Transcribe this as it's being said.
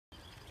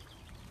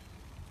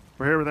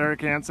We're here with Erik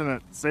Hanson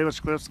at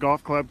Salish Cliffs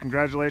Golf Club.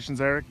 Congratulations,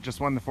 Erik.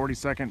 Just won the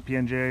 42nd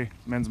PNGA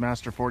Men's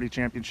Master 40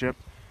 Championship.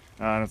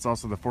 And it's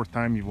also the 4th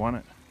time you've won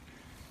it.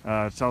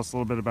 Tell us a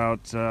little bit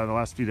about the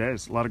last few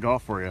days. A lot of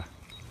golf for you.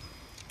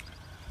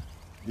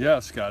 Yeah,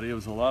 Scotty, it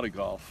was a lot of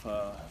golf,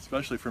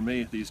 especially for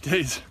me these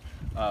days.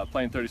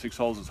 Playing 36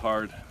 holes is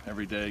hard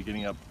every day.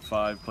 Getting up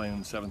 5,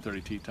 playing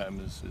 7:30 tee time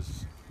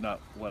is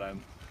not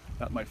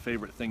my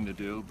favorite thing to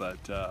do. But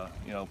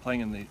you know,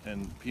 playing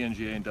in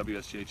PNGA and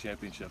WSGA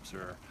championships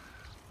are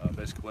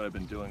basically what I've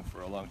been doing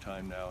for a long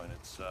time now, and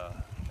it's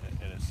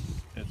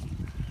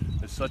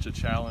such a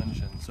challenge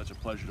and such a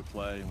pleasure to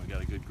play. And we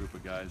got a good group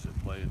of guys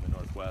that play in the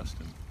Northwest,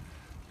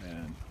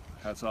 and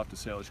hats off to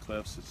Salish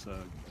Cliffs. It's a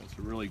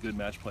really good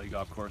match play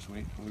golf course,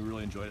 and we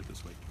really enjoyed it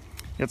this week.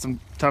 You had some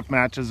tough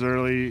matches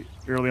early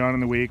on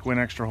in the week. Win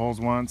extra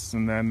holes once,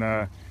 and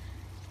then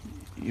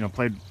you know,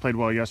 played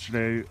well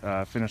yesterday.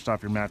 Finished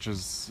off your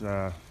matches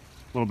a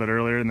little bit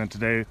earlier, and then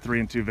today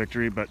 3-2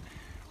 victory. But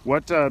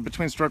what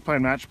between stroke play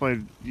and match play,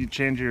 do you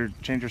change your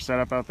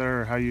setup out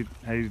there, or how you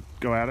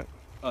go at it?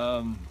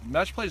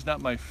 Match play is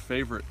not my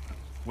favorite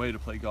way to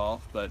play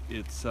golf, but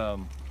it's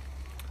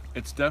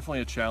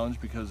definitely a challenge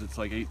because it's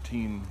like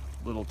 18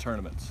 little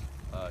tournaments.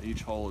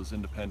 Each hole is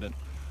independent.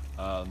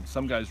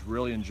 Some guys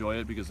really enjoy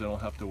it because they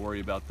don't have to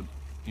worry about the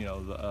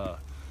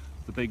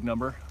big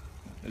number.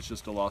 It's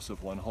just a loss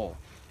of one hole.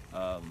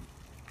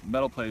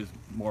 Medal play is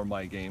more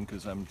my game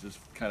because I'm just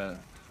kind of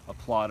a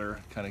plotter,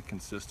 kind of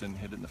consistent,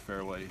 hit it in the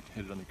fairway,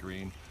 hit it on the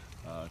green,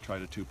 try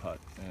to 2-putt,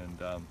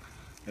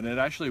 and it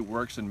actually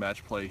works in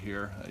match play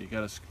here. You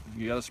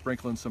gotta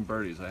sprinkle in some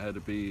birdies. I had to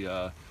be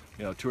you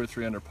know, 2 or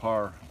 3 under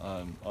par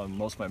on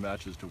most of my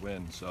matches to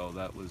win, so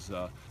that was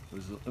it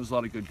was a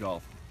lot of good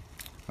golf.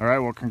 All right,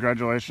 well,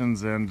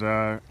 congratulations, and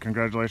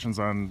congratulations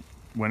on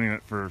winning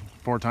it for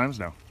 4 times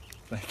now.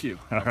 Thank you.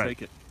 I'll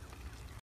take it.